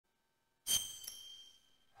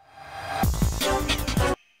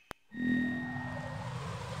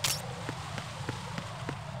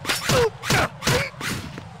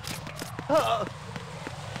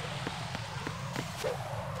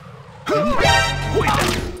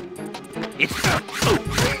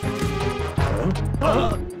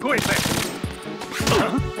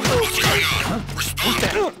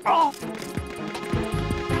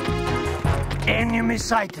Enemy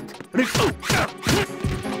sighted. What's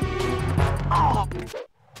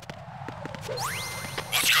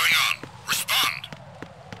going on? Respond!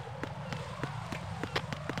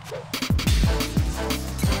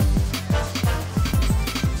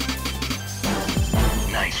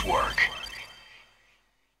 Nice work.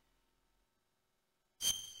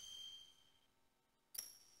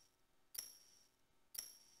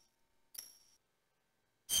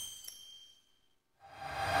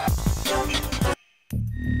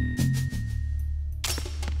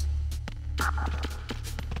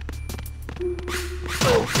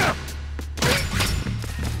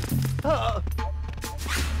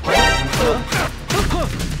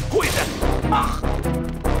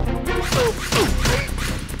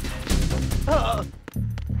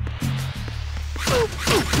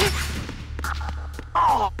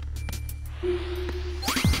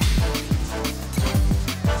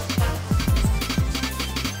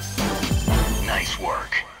 Nice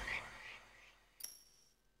work.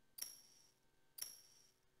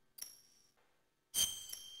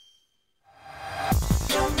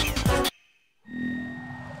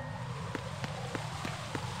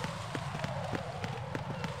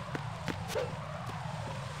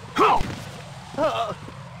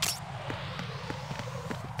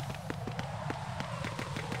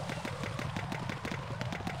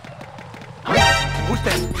 Who's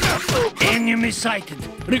that? Enemy sighted.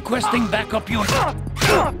 Requesting backup unit.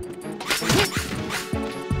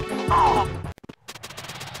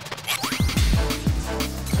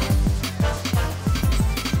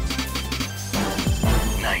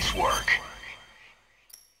 Nice work.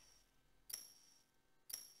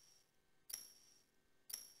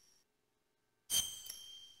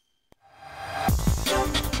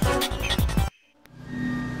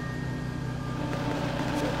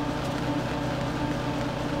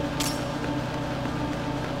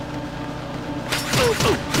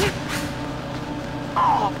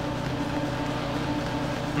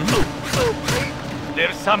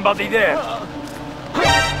 There's somebody there.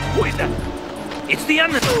 Who is that? It's the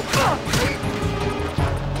enemy.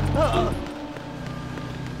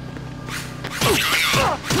 What's going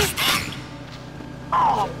on? Respond!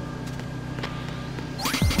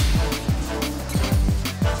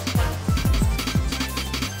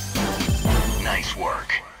 Nice work.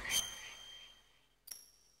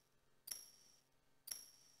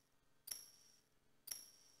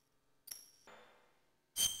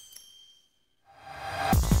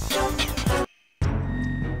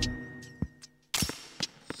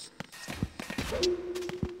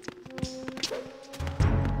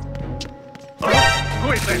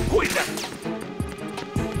 Who is that? Who is that?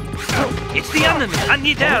 It's the enemy. I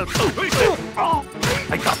need help.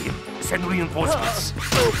 I got him. Send reinforcements.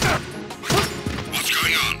 What's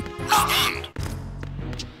going on? Respond!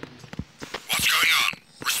 What's going on?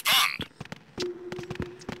 Respond!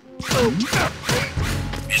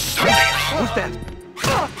 Is something wrong? Who's that?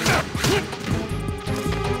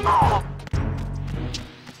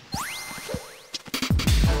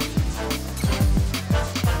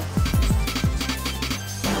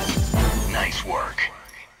 Nice work.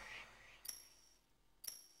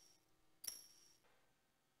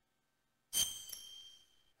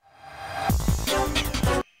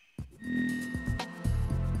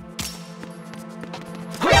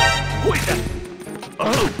 Who is that?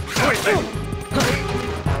 Who is that?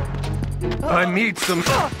 I need some.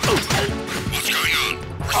 What's going on?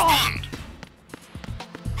 Respond!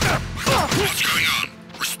 What's going on?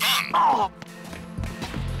 Respond!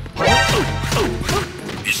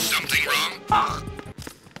 Is something wrong?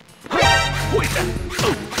 Who is that?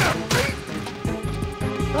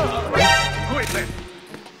 Who is that?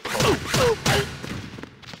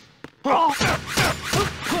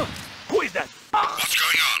 Who is that? What's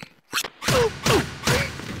going on?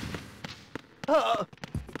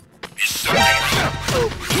 Is something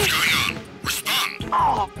wrong? What's going on? Respond!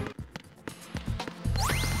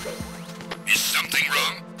 Is something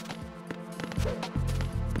wrong?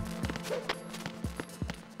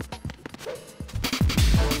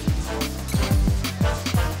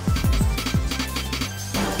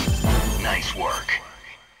 Nice work.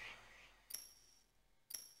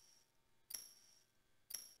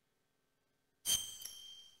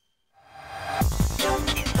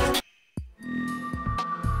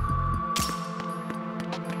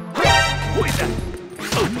 Who is that?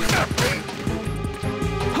 Who's that?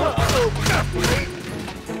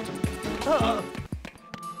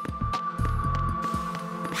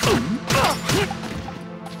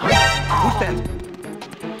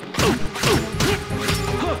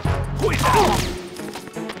 Who is that?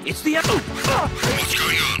 It's the... What's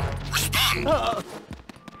going on? Respond.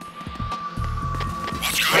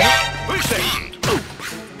 What's going on? Respond.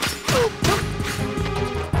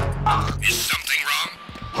 Is something wrong?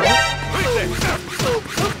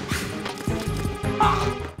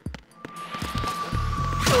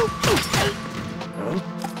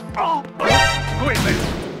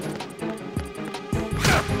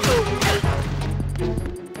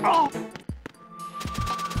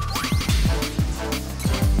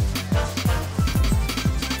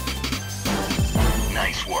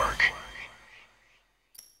 Nice work.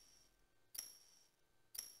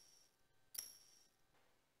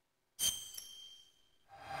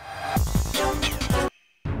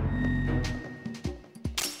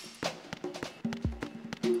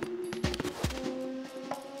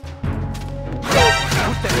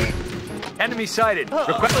 Enemy sighted. What's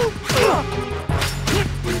going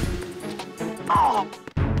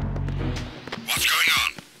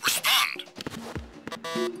on? Respond.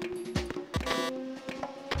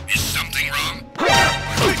 Is something wrong?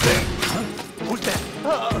 Who's that?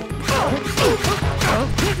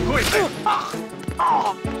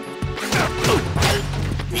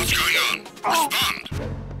 What's going on? Respond.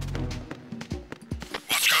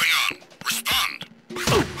 What's going on? Respond.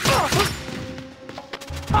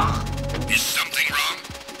 Is something wrong?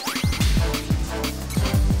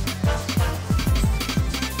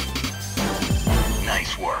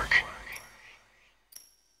 Nice work.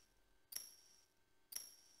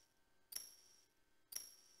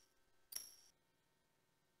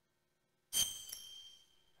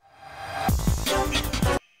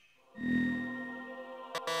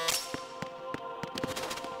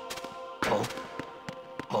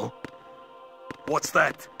 What's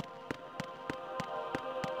that?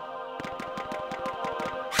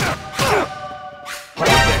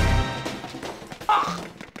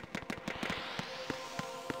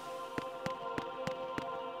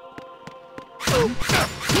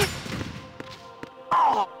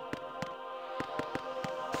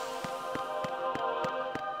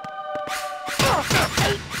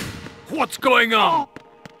 What's going on?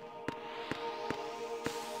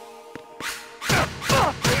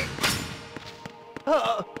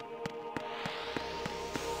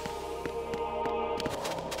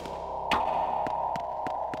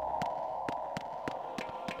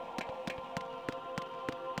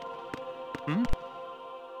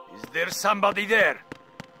 Is there somebody there?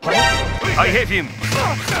 I hit him.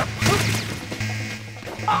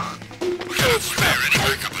 Can't spare any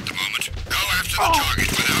backup at the moment. Go after the target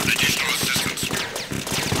without additional assistance.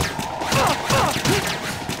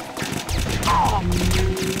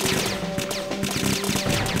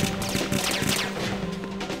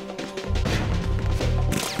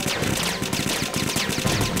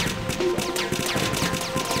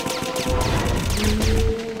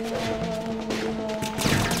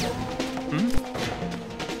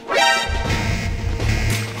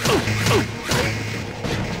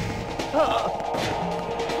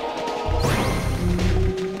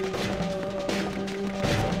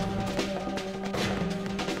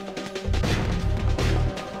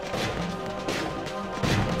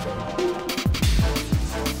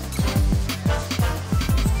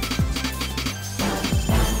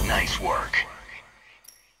 Nice work.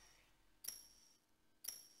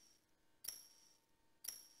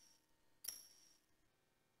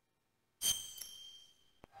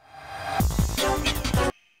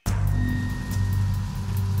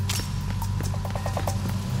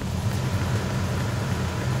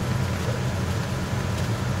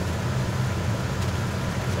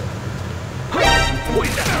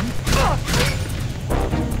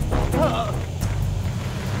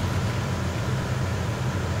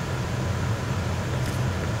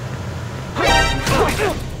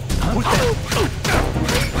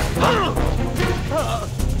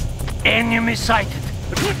 Enemy sighted.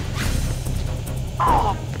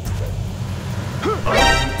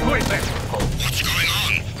 What's going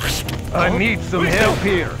on? I need some help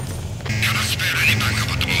here. Cannot spare any backup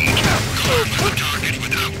at the moment. Go after the target.